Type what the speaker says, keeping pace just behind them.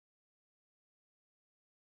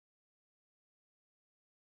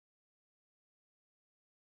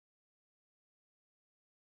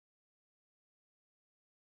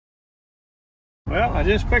Well, I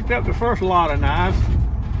just picked up the first lot of knives.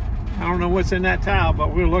 I don't know what's in that towel,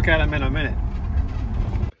 but we'll look at them in a minute.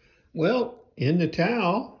 Well, in the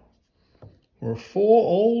towel were 4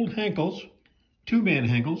 old Henkels, 2-man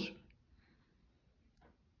Henkels,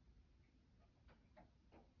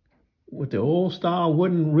 with the old style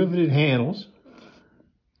wooden riveted handles.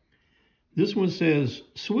 This one says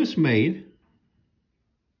Swiss made.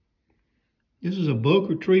 This is a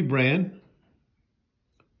Boca Tree brand,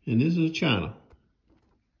 and this is China.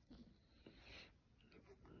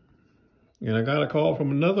 And I got a call from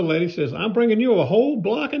another lady, says, I'm bringing you a whole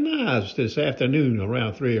block of knives this afternoon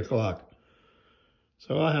around 3 o'clock.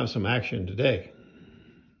 So I'll have some action today.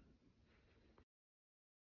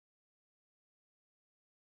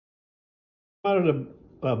 Out of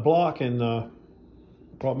the block and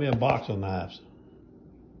brought me a box of knives.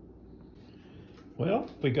 Well,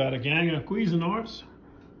 we got a gang of Cuisinarts,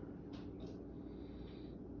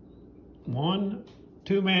 1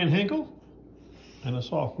 2-man Henkel, and a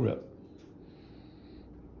soft grip.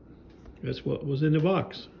 That's what was in the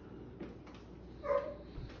box.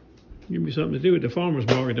 Give me something to do at the farmer's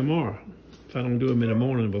market tomorrow, if I don't do them in the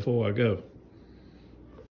morning before I go.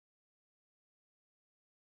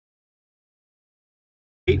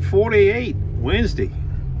 $8:48 Wednesday.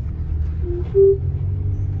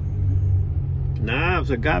 Knives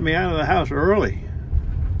that got me out of the house early.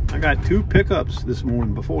 I got 2 pickups this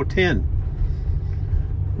morning before 10.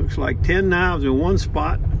 Looks like 10 knives in one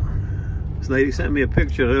spot. This lady sent me a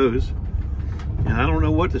picture of those. And I don't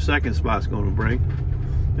know what the second spot's going to bring.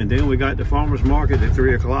 And then we got the farmer's market at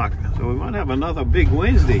 3 o'clock. So we might have another big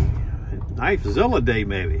Wednesday. Knifezilla day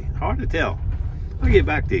maybe. Hard to tell. I'll get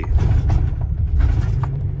back to you.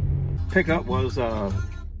 Pickup was a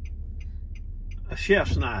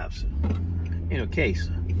chef's knives in a case.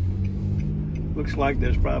 Looks like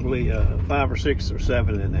there's probably 5 or 6 or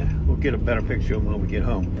 7 in there. We'll get a better picture of them when we get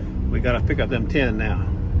home. We got to pick up them 10 now.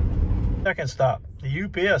 Second stop, the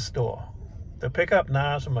UPS store. To pick up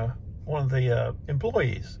knives from one of the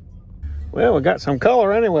employees. Well, we got some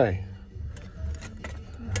color anyway.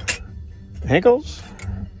 Henkels.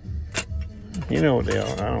 You know what they are.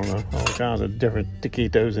 I don't know. All kinds of different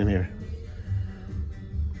taquitos in here.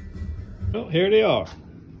 Well, here they are.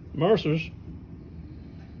 Mercer's.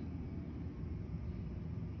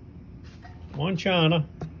 1 China,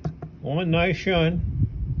 1 nice shun,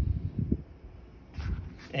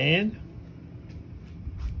 and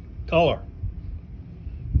color.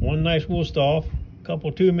 1 nice Wusthof, a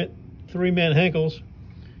couple 3-man Henkels,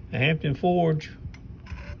 a Hampton Forge,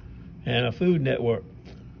 and a Food Network,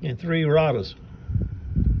 and 3 Radas.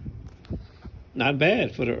 Not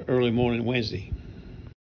bad for the early morning Wednesday.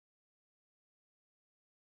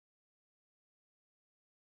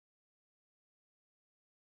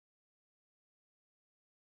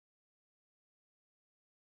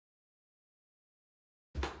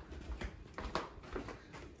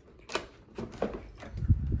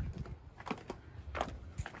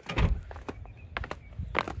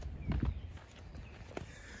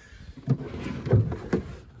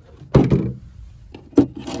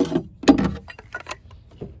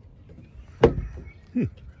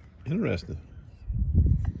 Interesting.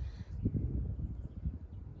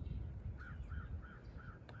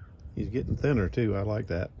 He's getting thinner too. I like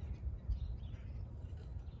that.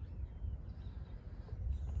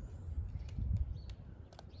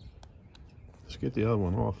 Let's get the other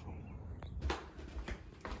one off.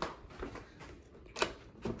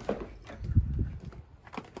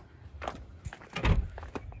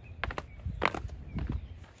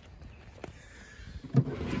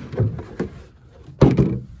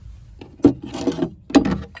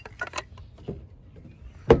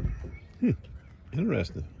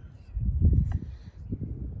 Interesting.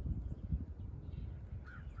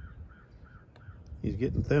 He's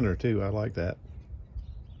getting thinner too. I like that.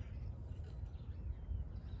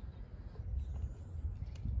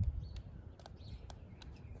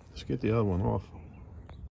 Let's get the other one off.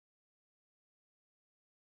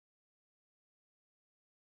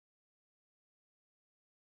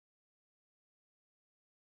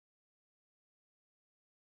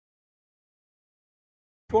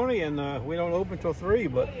 And we don't open till 3,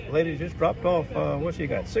 but lady just dropped off, what she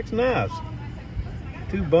got? 6 knives.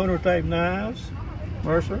 2 boner type knives,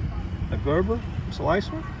 Mercer, a Gerber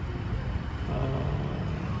slicer,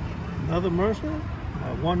 another Mercer,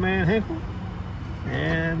 a 1-man Henkel,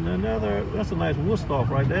 and another, that's a nice Wusthof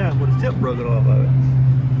right there with a tip broken off of it.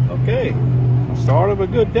 Okay, start of a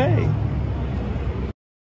good day.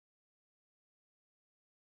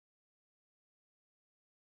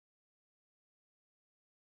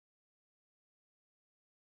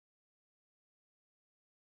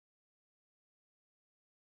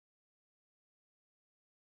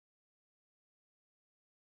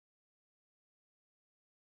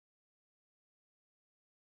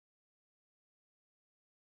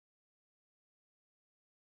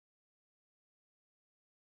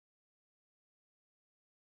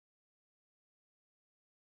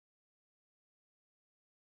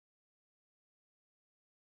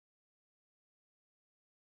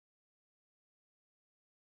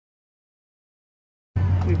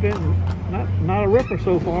 we've been, not a ripper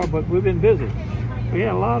so far, but we've been busy. We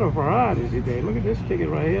had a lot of varieties today. Look at this ticket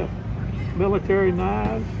right here. Military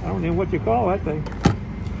knives. I don't know what you call that thing.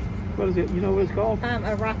 What is it? You know what it's called?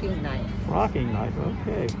 A rocking knife. Rocking knife,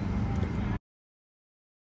 okay.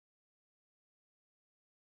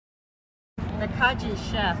 The Kaji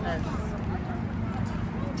Chef is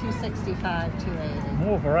 $265, $280.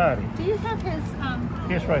 More variety. Do you have his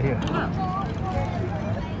Yes, right here. Oh.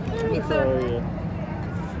 It's $3.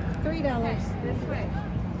 This way.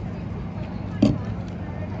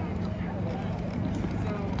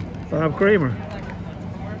 5 creamer.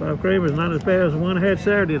 5 creamer is not as bad as the one I had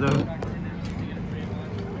Saturday though.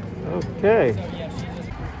 Okay.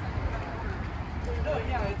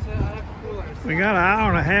 We got an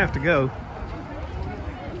hour and a half to go.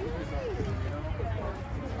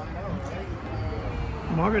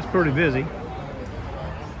 Market's pretty busy.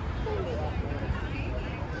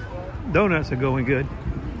 Donuts are going good.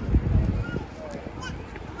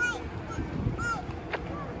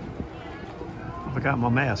 I forgot my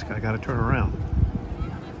mask. I got to turn around.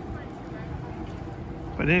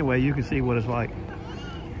 But anyway, you can see what it's like.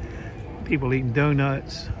 People eating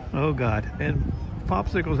donuts. Oh God. And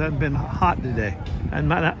popsicles haven't been hot today. And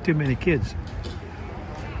not too many kids.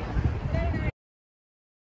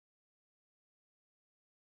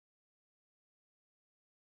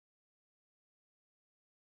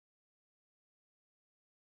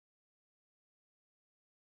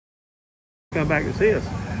 Come back to see us.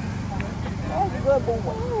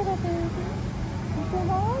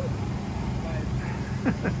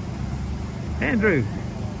 Andrew,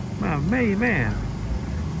 my main man.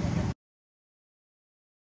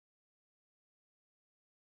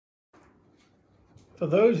 For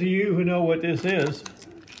those of you who know what this is,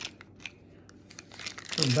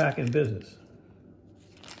 I'm back in business.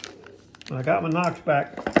 When I got my Knox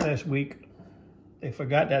back last week, they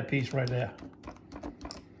forgot that piece right there.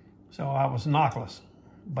 So I was knockless,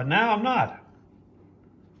 but now I'm not.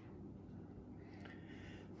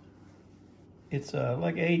 It's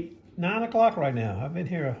like 9 o'clock right now. I've been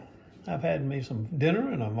here, I've had me some dinner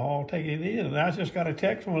and I'm all taking it in. And I just got a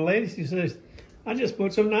text from a lady. She says, I just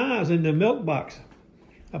put some knives in the milk box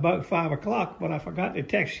about 5 o'clock, but I forgot to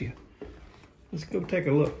text you. Let's go take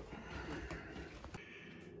a look.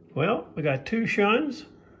 Well, we got 2 Shuns,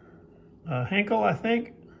 Henkel, I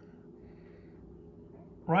think,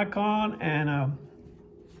 Rikon, and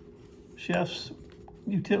Chef's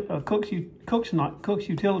Cook's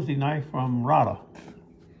utility knife from Rada.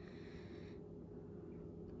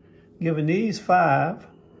 Given these 5,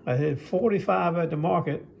 I had 45 at the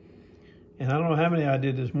market, and I don't know how many I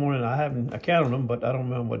did this morning. I counted them, but I don't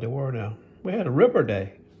remember what they were now. We had a ripper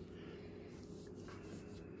day.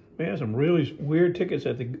 We had some really weird tickets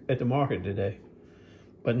at the market today,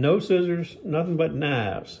 but no scissors, nothing but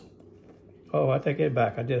knives. Oh, I take it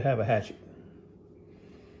back. I did have a hatchet.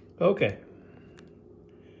 Okay.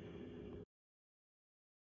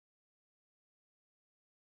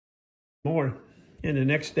 More in the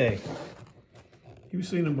next day. You've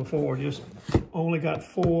seen them before. Just only got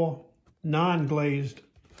 4 non-glazed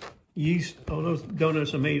yeast. Oh, those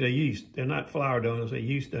donuts are made of yeast. They're not flour donuts. They're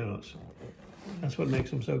yeast donuts. That's what makes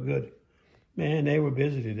them so good. Man, they were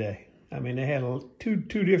busy today. I mean, they had two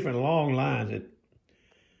different long lines.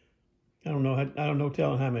 I don't know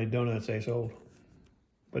telling how many donuts they sold.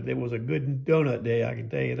 But it was a good donut day, I can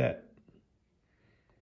tell you that.